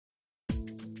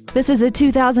This is a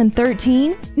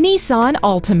 2013 Nissan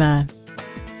Altima.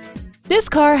 This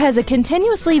car has a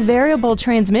continuously variable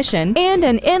transmission and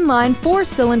an inline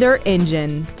 4-cylinder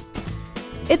engine.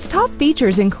 Its top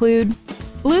features include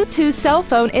Bluetooth cell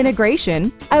phone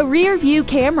integration, a rear-view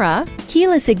camera,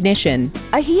 keyless ignition,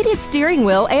 a heated steering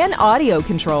wheel and audio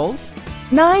controls,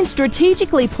 9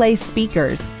 strategically placed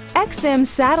speakers, XM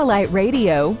satellite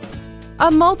radio,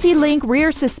 a multi-link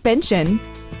rear suspension,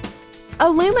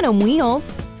 aluminum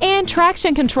wheels, and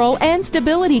traction control and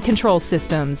stability control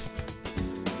systems.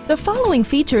 The following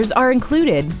features are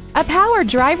included: a power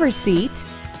driver's seat,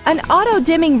 an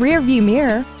auto-dimming rear-view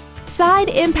mirror, side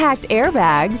impact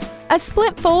airbags, a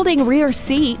split folding rear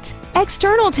seat,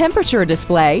 external temperature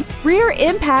display, rear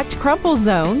impact crumple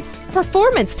zones,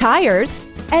 performance tires,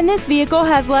 and this vehicle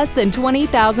has less than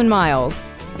 20,000 miles.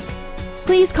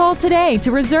 Please call today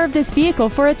to reserve this vehicle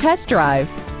for a test drive.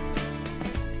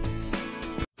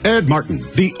 Ed Martin,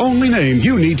 the only name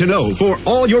you need to know for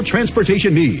all your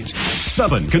transportation needs.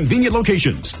 7 convenient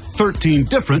locations, 13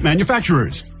 different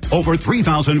manufacturers, over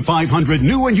 3,500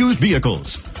 new and used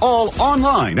vehicles, all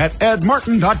online at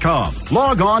edmartin.com.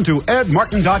 Log on to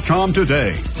edmartin.com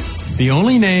today. The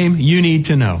only name you need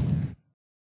to know.